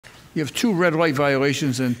You have 2 red light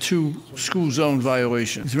violations and 2 school zone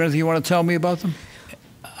violations. Is there anything you want to tell me about them?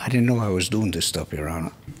 I didn't know I was doing this stuff, Your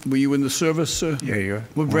Honor. Were you in the service, sir? Yeah, yeah.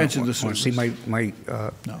 What branch of the service? See my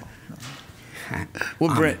No.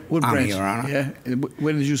 What branch? What Army, branch? Your Honor. Yeah. And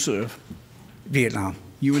where did you serve? Vietnam.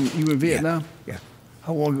 You in Vietnam? Yeah.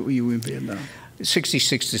 How long were you in Vietnam?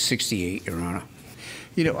 66 to 68, Your Honor.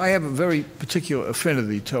 You know, I have a very particular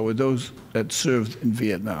affinity toward those that served in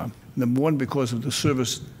Vietnam. Number one, because of the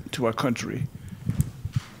service to our country.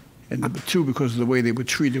 And number 2, because of the way they were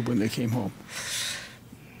treated when they came home.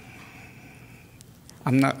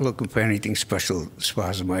 I'm not looking for anything special as far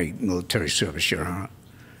as my military service, Your Honor.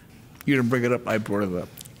 You didn't bring it up, I brought it up.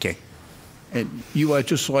 Okay. And you are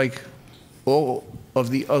just like all of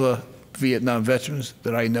the other Vietnam veterans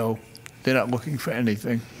that I know. They're not looking for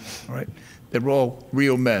anything, all right? They're all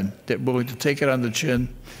real men. They're willing to take it on the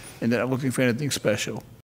chin, and they're not looking for anything special.